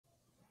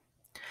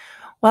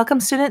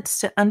Welcome, students,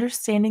 to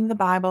Understanding the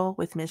Bible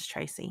with Ms.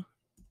 Tracy.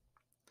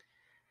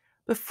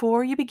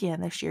 Before you begin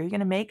this year, you're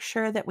going to make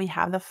sure that we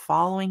have the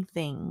following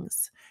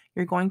things.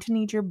 You're going to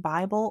need your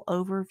Bible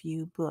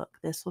overview book.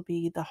 This will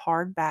be the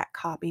hardback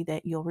copy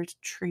that you'll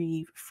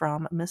retrieve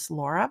from Miss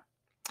Laura.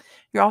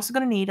 You're also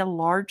going to need a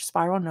large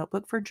spiral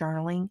notebook for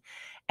journaling,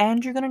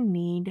 and you're going to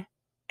need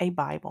a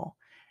Bible.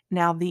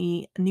 Now,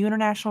 the New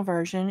International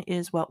Version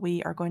is what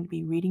we are going to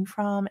be reading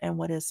from and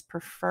what is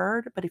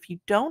preferred, but if you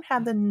don't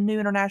have the New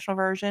International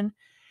Version,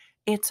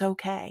 it's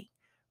okay.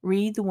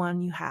 Read the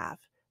one you have.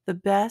 The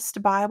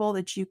best Bible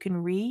that you can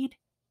read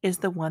is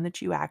the one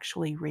that you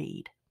actually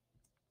read.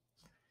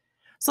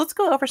 So let's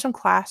go over some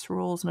class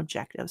rules and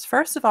objectives.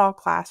 First of all,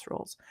 class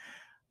rules.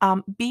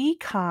 Be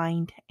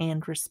kind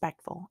and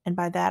respectful. And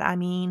by that, I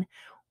mean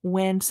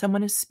when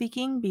someone is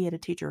speaking, be it a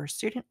teacher or a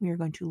student, we are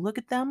going to look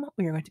at them,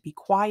 we are going to be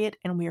quiet,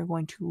 and we are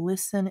going to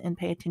listen and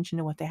pay attention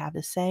to what they have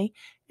to say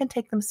and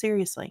take them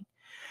seriously.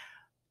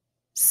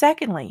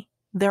 Secondly,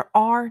 there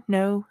are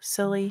no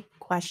silly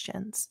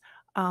questions.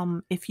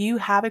 If you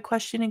have a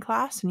question in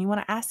class and you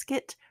want to ask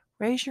it,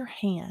 raise your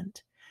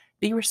hand.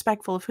 Be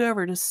respectful of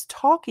whoever is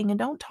talking and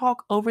don't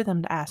talk over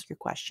them to ask your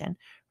question.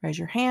 Raise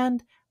your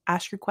hand,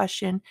 ask your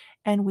question,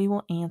 and we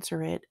will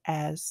answer it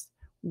as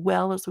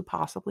well as we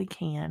possibly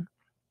can.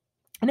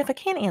 And if I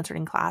can't answer it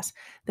in class,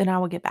 then I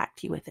will get back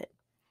to you with it.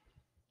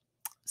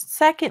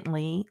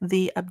 Secondly,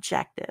 the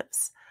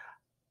objectives.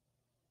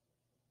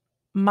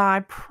 My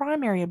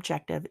primary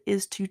objective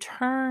is to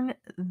turn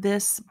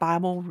this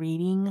Bible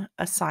reading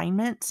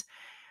assignment,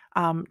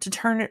 to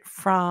turn it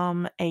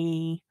from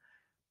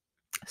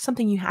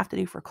something you have to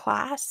do for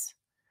class,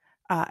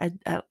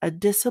 a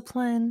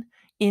discipline,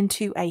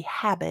 into a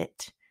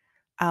habit,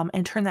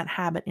 and turn that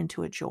habit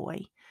into a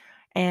joy.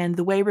 And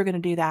the way we're going to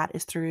do that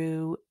is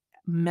through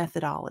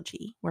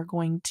methodology. We're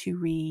going to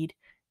read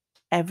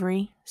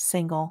every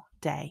single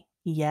day.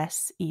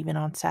 Yes, even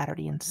on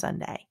Saturday and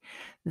Sunday.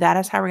 That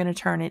is how we're going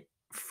to turn it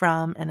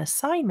from an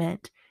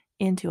assignment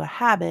into a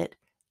habit,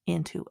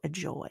 into a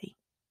joy.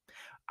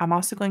 I'm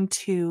also going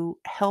to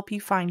help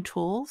you find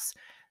tools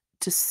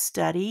to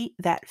study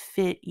that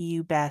fit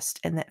you best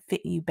and that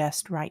fit you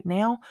best right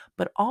now,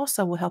 but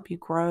also will help you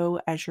grow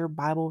as your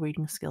Bible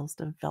reading skills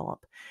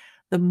develop.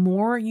 The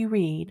more you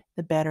read,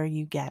 the better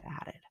you get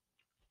at it.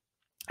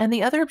 And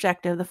the other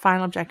objective, the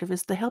final objective,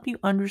 is to help you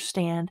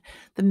understand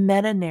the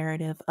meta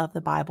narrative of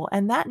the Bible.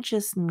 And that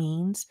just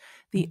means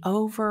the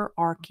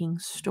overarching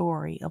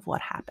story of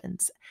what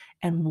happens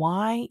and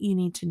why you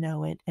need to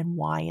know it and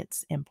why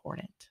it's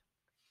important.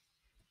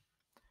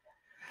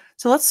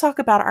 So let's talk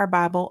about our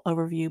Bible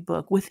overview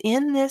book.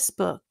 Within this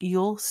book,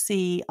 you'll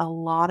see a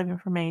lot of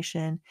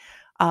information.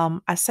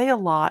 I say a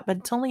lot, but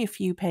it's only a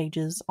few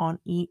pages on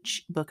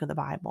each book of the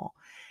Bible.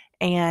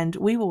 And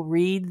we will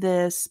read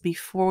this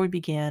before we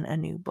begin a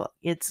new book.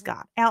 It's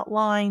got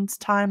outlines,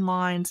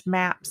 timelines,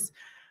 maps,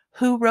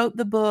 who wrote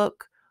the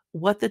book,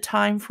 what the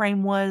time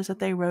frame was that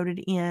they wrote it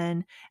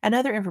in, and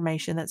other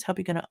information that's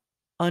helping you to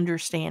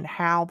understand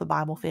how the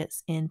Bible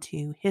fits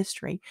into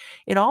history.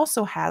 It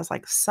also has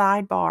like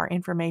sidebar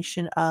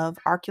information of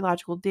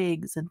archaeological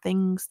digs and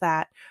things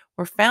that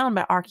were found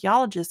by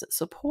archaeologists that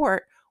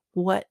support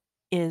what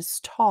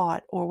is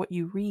taught or what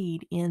you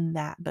read in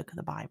that book of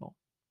the Bible.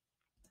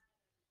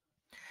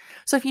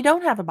 So if you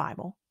don't have a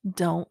Bible,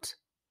 don't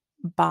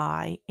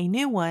buy a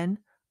new one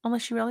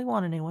unless you really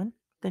want a new one,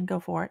 then go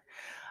for it.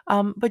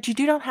 But you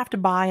don't have to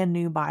buy a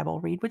new Bible.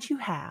 Read what you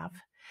have.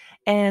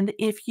 And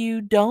if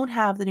you don't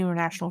have the New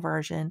International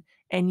Version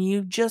and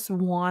you just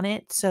want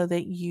it so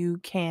that you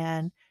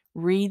can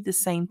read the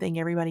same thing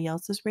everybody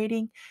else is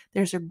reading,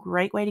 there's a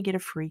great way to get a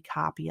free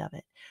copy of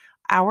it.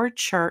 Our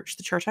church,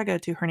 the church I go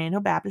to, Hernando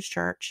Baptist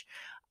Church,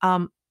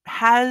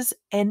 has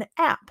an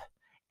app,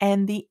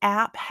 and the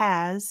app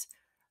has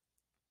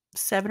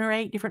 7 or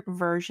 8 different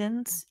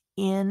versions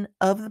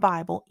of the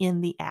Bible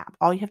in the app.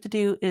 All you have to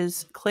do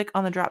is click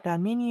on the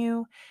drop-down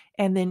menu,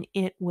 and then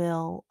it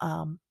will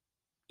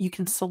you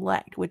can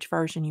select which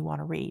version you want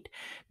to read.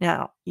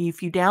 Now,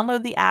 if you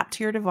download the app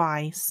to your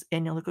device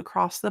and you look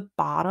across the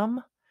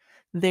bottom,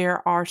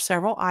 there are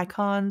several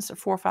icons,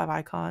 4 or 5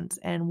 icons,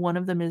 and one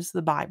of them is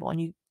the Bible.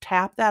 And you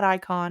tap that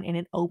icon and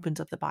it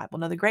opens up the Bible.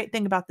 Now, the great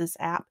thing about this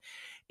app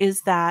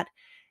is that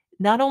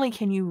not only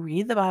can you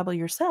read the Bible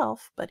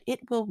yourself, but it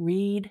will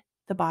read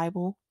the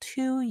Bible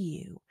to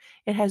you.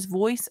 It has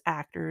voice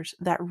actors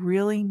that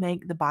really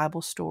make the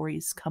Bible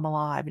stories come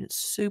alive, and it's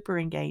super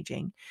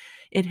engaging.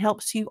 It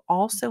helps you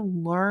also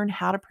learn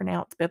how to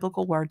pronounce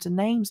biblical words and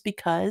names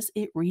because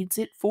it reads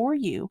it for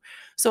you.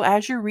 So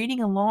as you're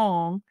reading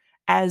along,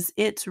 as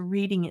it's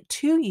reading it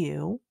to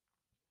you,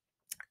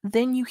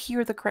 then you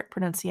hear the correct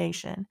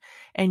pronunciation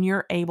and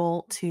you're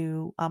able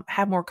to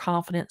have more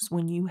confidence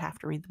when you have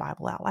to read the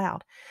Bible out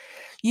loud.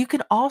 You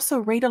can also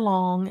read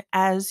along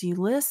as you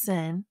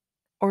listen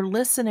or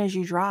listen as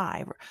you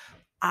drive.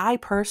 I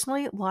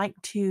personally like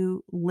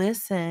to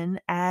listen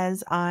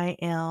as I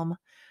am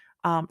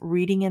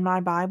reading in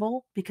my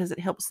Bible because it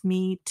helps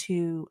me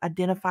to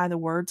identify the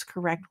words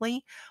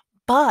correctly.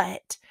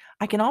 But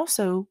I can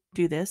also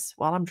do this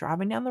while I'm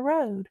driving down the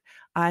road.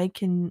 I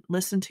can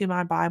listen to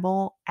my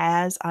Bible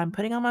as I'm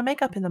putting on my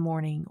makeup in the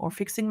morning or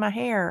fixing my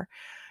hair.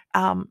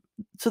 Um,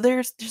 so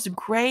there's a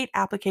great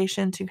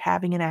application to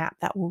having an app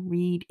that will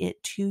read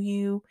it to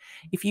you.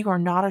 If you are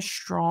not a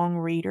strong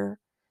reader,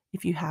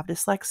 if you have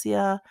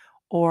dyslexia,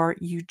 or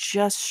you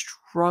just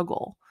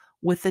struggle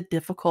with the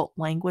difficult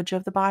language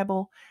of the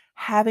Bible,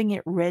 having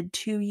it read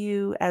to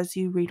you as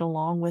you read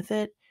along with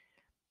it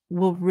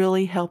will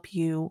really help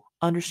you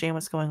understand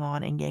what's going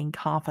on and gain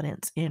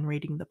confidence in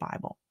reading the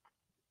Bible.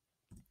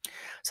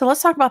 So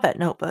let's talk about that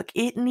notebook.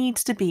 It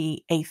needs to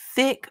be a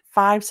thick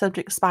 5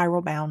 subject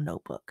spiral bound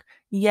notebook.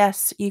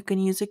 Yes, you can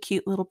use a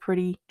cute little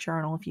pretty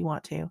journal if you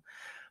want to,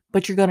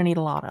 but you're going to need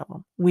a lot of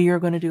them. We are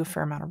going to do a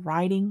fair amount of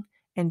writing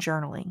and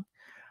journaling.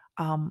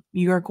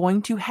 You are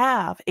going to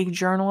have a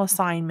journal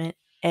assignment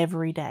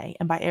every day.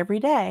 And by every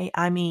day,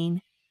 I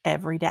mean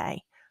every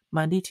day: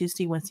 Monday,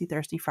 Tuesday, Wednesday,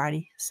 Thursday,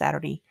 Friday,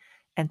 Saturday,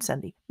 and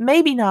Sunday.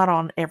 Maybe not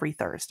on every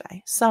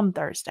Thursday, some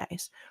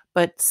Thursdays,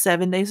 but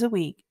 7 days a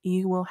week,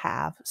 you will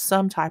have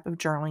some type of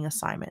journaling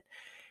assignment.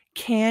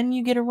 Can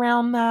you get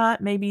around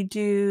that? Maybe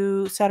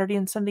do Saturday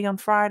and Sunday on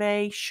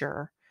Friday?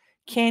 Sure.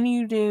 Can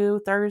you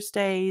do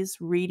Thursday's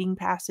reading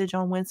passage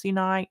on Wednesday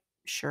night?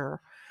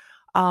 Sure.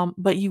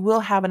 But you will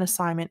have an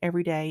assignment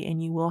every day,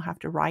 and you will have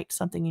to write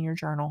something in your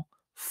journal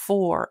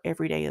for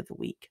every day of the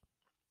week.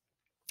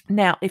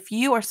 Now, if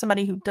you are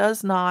somebody who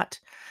does not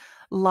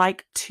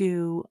like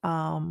to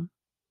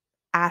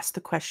ask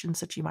the questions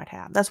that you might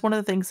have, that's one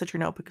of the things that your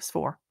notebook is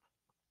for.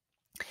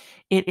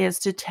 It is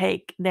to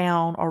take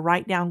down or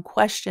write down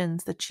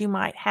questions that you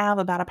might have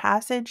about a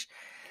passage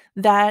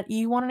that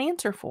you want an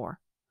answer for.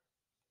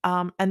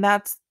 And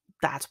that's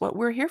what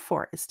we're here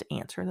for, is to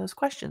answer those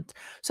questions.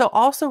 So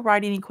also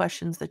write any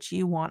questions that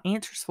you want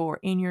answers for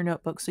in your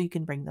notebook so you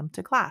can bring them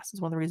to class.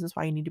 Is one of the reasons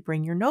why you need to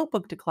bring your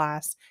notebook to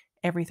class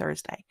every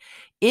Thursday.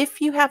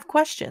 If you have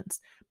questions,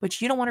 but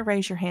you don't want to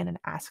raise your hand and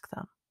ask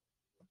them,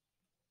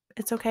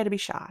 it's okay to be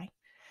shy.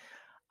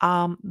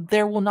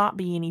 There will not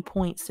be any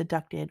points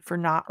deducted for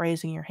not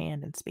raising your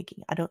hand and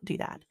speaking. I don't do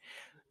that.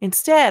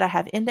 Instead, I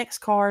have index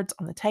cards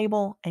on the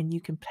table, and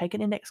you can take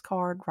an index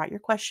card, write your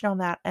question on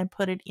that, and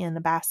put it in the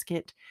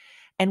basket,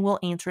 and we'll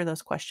answer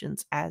those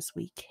questions as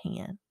we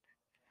can.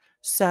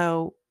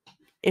 So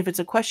if it's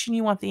a question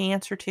you want the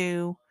answer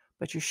to,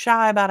 but you're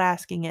shy about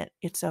asking it,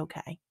 it's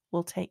okay.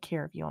 We'll take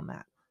care of you on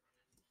that.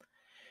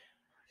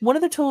 One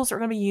of the tools we're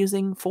going to be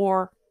using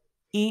for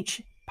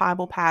each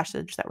Bible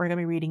passage that we're going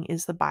to be reading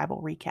is the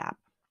Bible recap.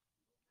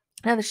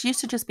 Now, this used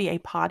to just be a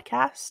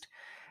podcast,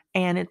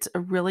 and it's a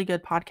really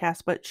good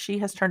podcast, but she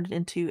has turned it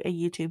into a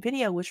YouTube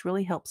video, which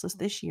really helps us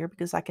this year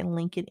because I can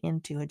link it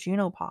into a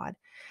JunoPod.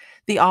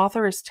 The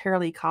author is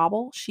Tara-Leigh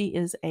Cobble. She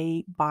is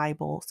a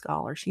Bible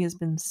scholar. She has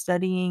been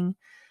studying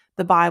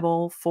the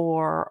Bible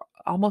for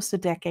almost a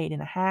decade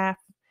and a half.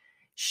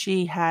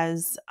 She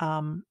has,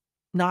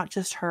 not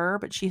just her,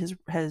 but she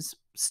has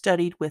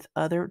studied with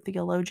other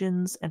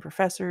theologians and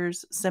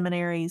professors,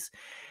 seminaries,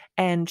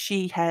 and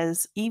she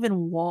has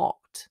even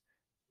walked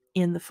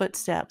in the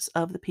footsteps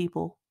of the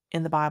people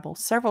in the Bible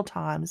several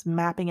times,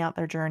 mapping out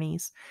their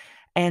journeys.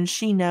 And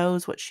she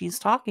knows what she's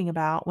talking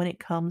about when it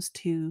comes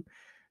to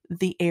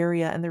the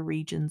area and the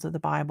regions of the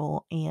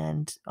Bible,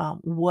 and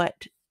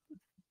what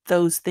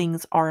those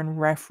things are in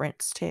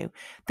reference to.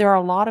 There are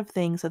a lot of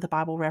things that the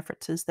Bible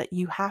references that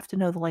you have to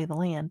know the lay of the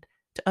land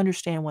to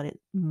understand what it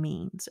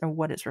means or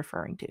what it's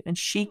referring to. And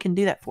she can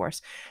do that for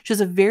us. She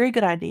has a very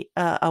good idea,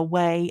 a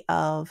way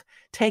of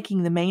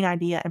taking the main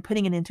idea and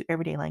putting it into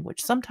everyday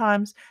language.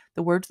 Sometimes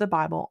the words of the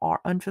Bible are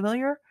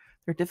unfamiliar,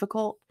 they're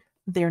difficult,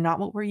 they're not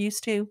what we're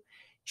used to.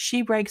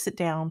 She breaks it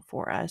down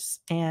for us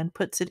and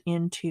puts it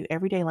into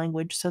everyday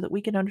language so that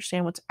we can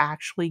understand what's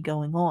actually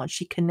going on.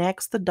 She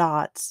connects the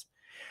dots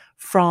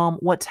from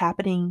what's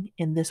happening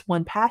in this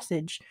one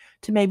passage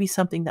to maybe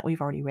something that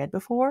we've already read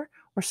before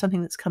or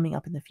something that's coming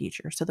up in the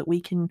future, so that we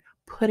can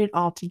put it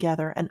all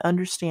together and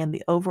understand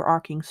the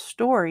overarching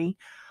story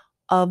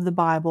of the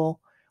Bible,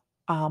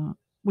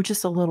 with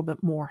just a little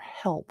bit more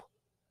help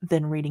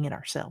than reading it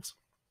ourselves,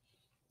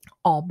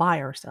 all by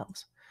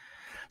ourselves.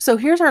 So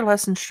here's our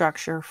lesson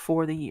structure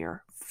for the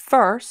year.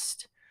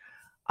 First,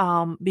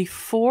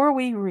 before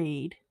we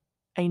read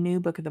a new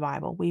book of the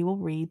Bible, we will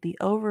read the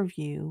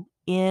overview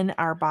in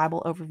our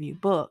Bible overview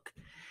book.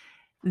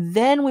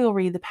 Then we will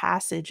read the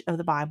passage of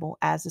the Bible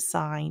as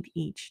assigned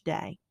each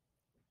day.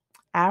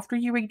 After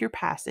you read your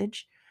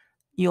passage,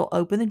 you'll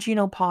open the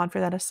JunoPod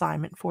for that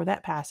assignment for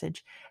that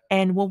passage,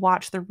 and we'll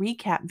watch the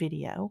recap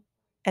video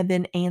and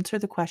then answer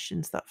the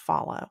questions that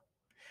follow.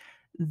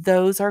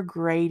 Those are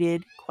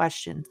graded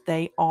questions.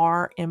 They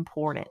are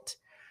important.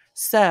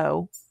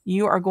 So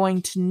you are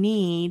going to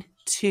need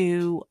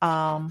to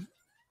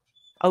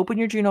open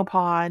your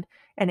JunoPod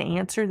and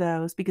answer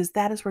those, because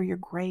that is where your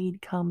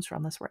grade comes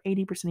from. That's where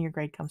 80% of your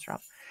grade comes from.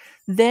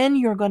 Then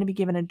you're going to be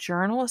given a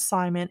journal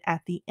assignment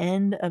at the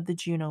end of the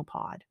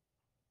JunoPod.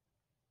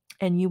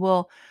 And you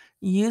will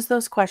use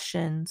those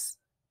questions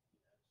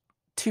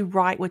to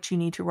write what you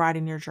need to write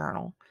in your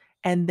journal,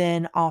 and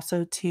then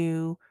also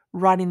to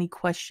write any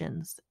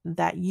questions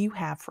that you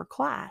have for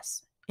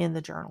class in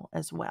the journal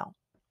as well.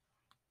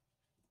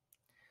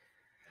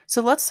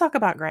 So let's talk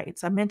about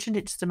grades. I mentioned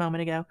it just a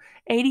moment ago.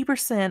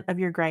 80% of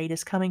your grade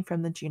is coming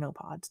from the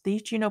Genopods.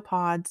 These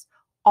Genopods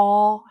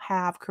all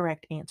have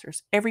correct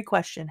answers. Every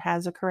question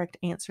has a correct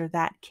answer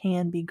that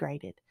can be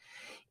graded.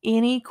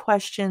 Any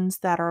questions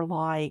that are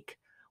like,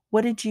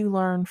 what did you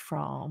learn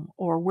from?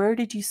 Or where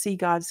did you see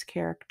God's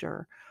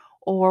character?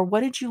 Or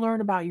what did you learn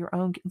about your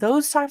own?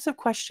 Those types of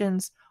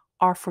questions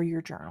are for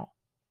your journal.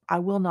 I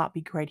will not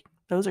be grading.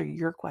 Those are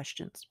your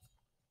questions.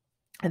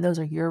 And those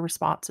are your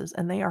responses,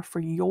 and they are for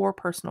your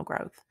personal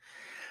growth.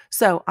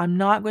 So I'm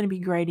not going to be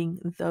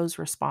grading those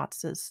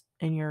responses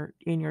in your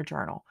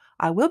journal.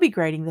 I will be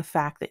grading the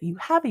fact that you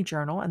have a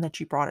journal and that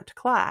you brought it to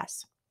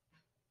class.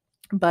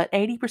 But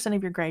 80%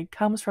 of your grade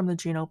comes from the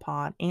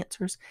Genopod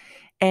answers,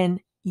 and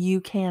you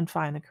can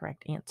find the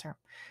correct answer.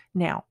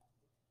 Now,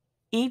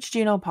 each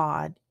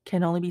Genopod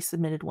can only be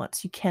submitted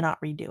once. You cannot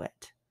redo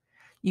it.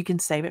 You can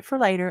save it for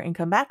later and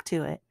come back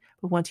to it,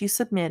 but once you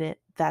submit it,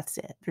 that's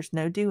it. There's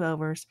no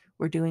do-overs.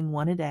 We're doing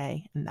one a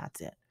day, and that's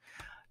it.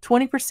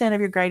 20% of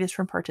your grade is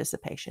from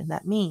participation.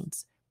 That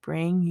means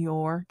bring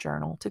your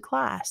journal to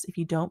class. If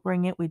you don't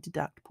bring it, we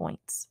deduct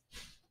points.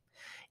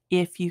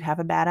 If you have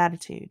a bad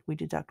attitude, we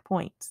deduct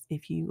points.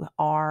 If you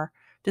are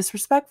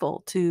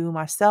disrespectful to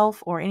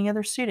myself or any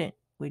other student,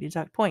 we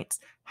deduct points.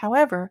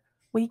 However,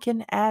 we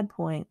can add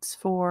points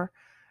for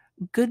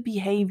good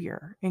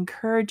behavior,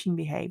 encouraging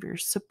behavior,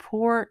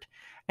 support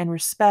and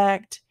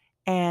respect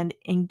and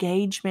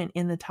engagement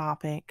in the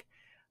topic,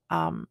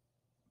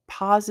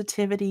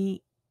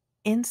 positivity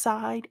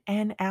inside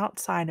and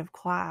outside of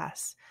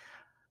class,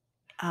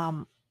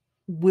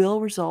 will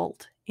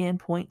result in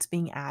points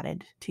being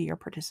added to your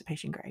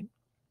participation grade.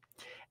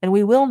 And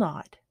we will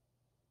not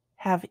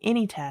have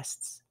any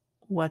tests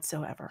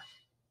whatsoever.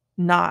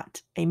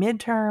 Not a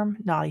midterm,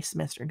 not a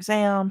semester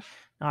exam,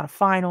 not a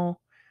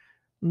final,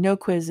 no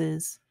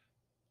quizzes,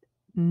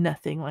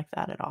 nothing like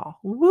that at all.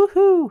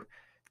 Woohoo!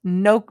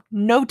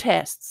 No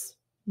tests.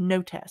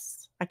 No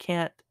tests.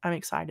 I'm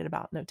excited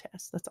about no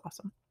tests. That's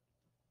awesome.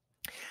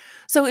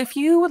 So if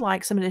you would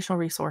like some additional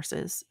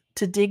resources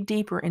to dig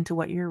deeper into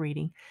what you're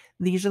reading,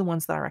 these are the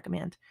ones that I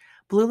recommend.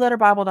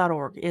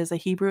 BlueLetterBible.org is a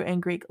Hebrew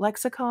and Greek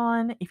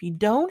lexicon. If you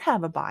don't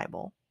have a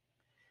Bible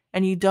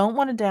and you don't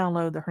want to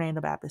download the Hernando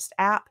Baptist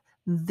app,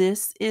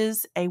 this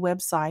is a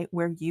website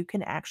where you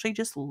can actually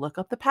just look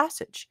up the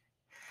passage.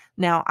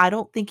 Now, I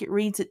don't think it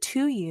reads it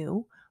to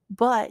you,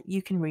 but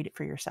you can read it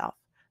for yourself.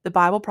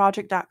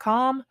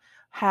 TheBibleProject.com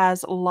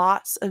has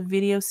lots of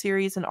video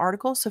series and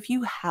articles. So if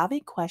you have a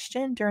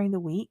question during the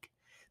week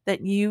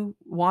that you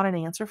want an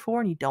answer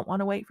for and you don't want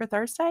to wait for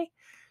Thursday,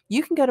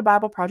 you can go to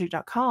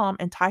BibleProject.com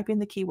and type in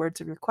the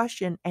keywords of your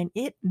question, and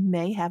it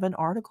may have an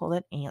article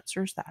that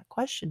answers that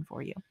question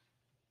for you.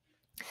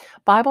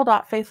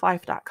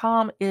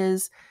 Bible.faithlife.com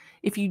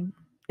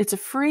it's a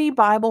free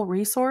Bible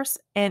resource,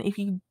 and if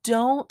you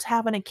don't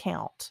have an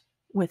account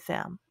with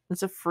them,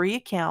 it's a free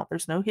account.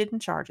 There's no hidden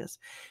charges.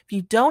 If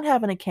you don't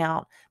have an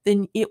account,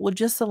 then it will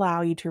just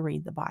allow you to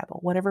read the Bible,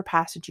 whatever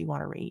passage you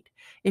want to read.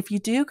 If you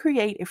do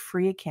create a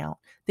free account,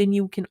 then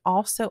you can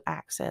also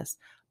access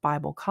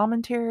Bible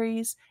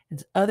commentaries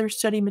and other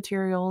study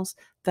materials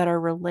that are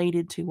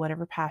related to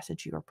whatever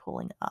passage you are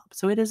pulling up.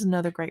 So it is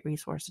another great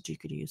resource that you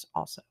could use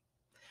also.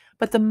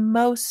 But the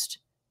most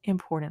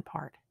important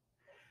part,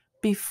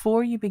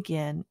 before you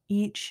begin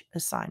each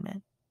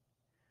assignment,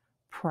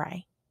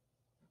 pray.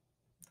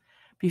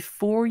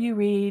 Before you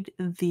read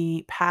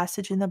the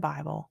passage in the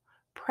Bible,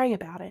 pray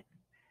about it.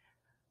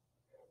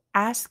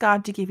 Ask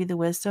God to give you the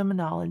wisdom,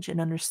 knowledge, and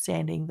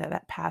understanding that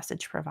that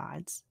passage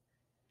provides.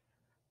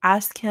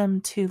 Ask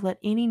Him to let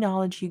any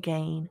knowledge you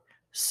gain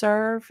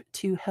serve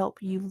to help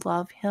you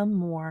love Him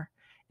more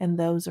and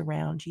those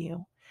around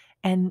you,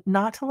 and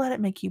not to let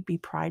it make you be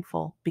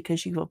prideful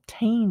because you've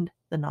obtained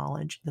the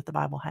knowledge that the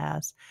Bible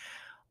has,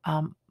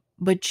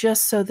 but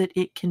just so that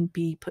it can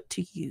be put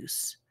to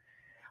use.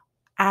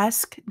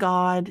 Ask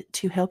God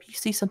to help you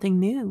see something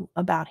new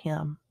about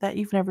Him that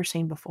you've never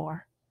seen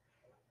before.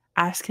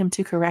 Ask Him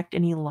to correct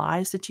any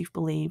lies that you've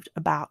believed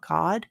about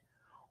God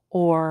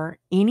or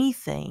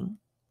anything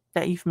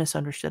that you've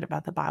misunderstood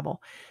about the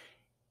Bible.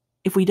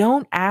 If we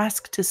don't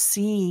ask to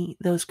see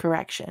those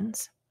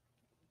corrections,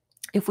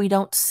 if we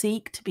don't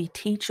seek to be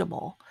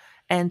teachable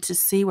and to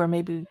see where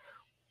maybe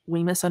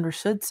we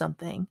misunderstood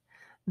something,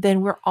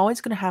 then we're always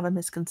going to have a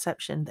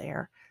misconception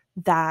there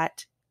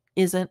that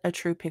isn't a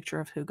true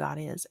picture of who God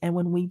is. And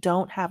when we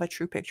don't have a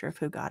true picture of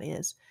who God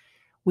is,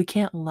 we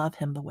can't love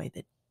Him the way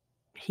that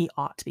He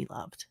ought to be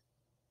loved.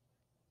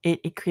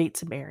 It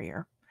creates a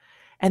barrier.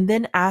 And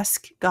then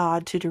ask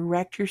God to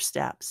direct your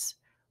steps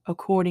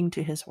according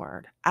to His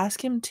word.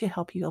 Ask Him to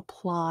help you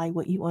apply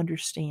what you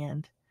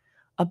understand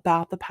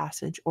about the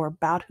passage or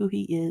about who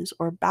He is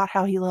or about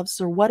how He loves us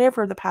or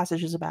whatever the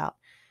passage is about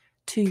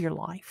to your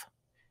life.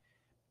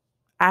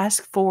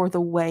 Ask for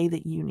the way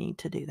that you need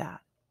to do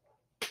that.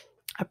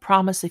 I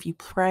promise if you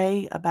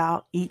pray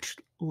about each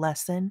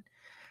lesson,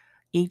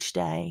 each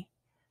day,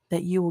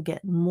 that you will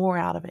get more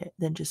out of it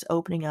than just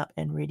opening up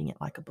and reading it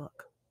like a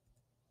book.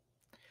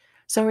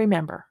 So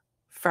remember,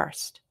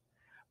 first,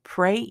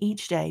 pray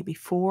each day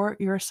before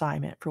your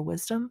assignment for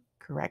wisdom,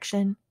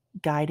 correction,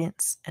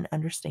 guidance, and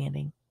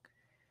understanding.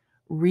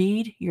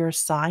 Read your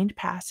assigned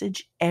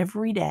passage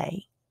every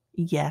day,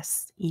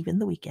 yes, even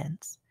the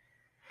weekends,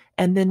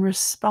 and then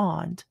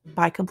respond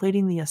by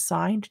completing the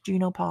assigned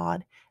Juno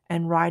Pod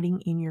and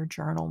writing in your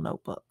journal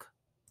notebook.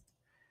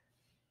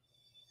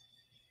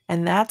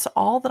 And that's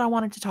all that I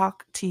wanted to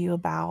talk to you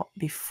about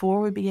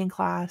before we begin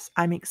class.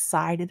 I'm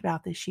excited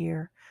about this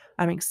year.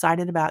 I'm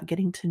excited about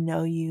getting to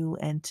know you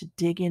and to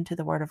dig into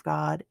the Word of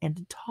God and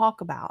to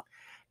talk about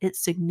its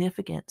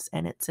significance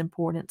and its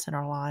importance in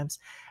our lives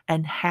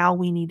and how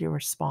we need to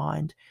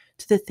respond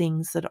to the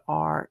things that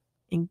are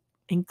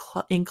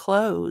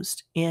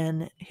enclosed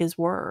in His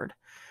Word.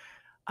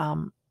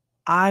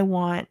 I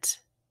want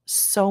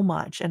so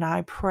much, and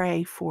I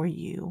pray for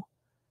you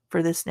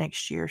for this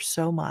next year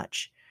so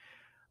much.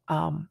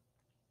 Um,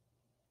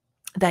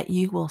 that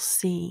you will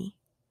see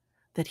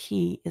that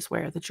He is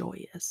where the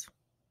joy is.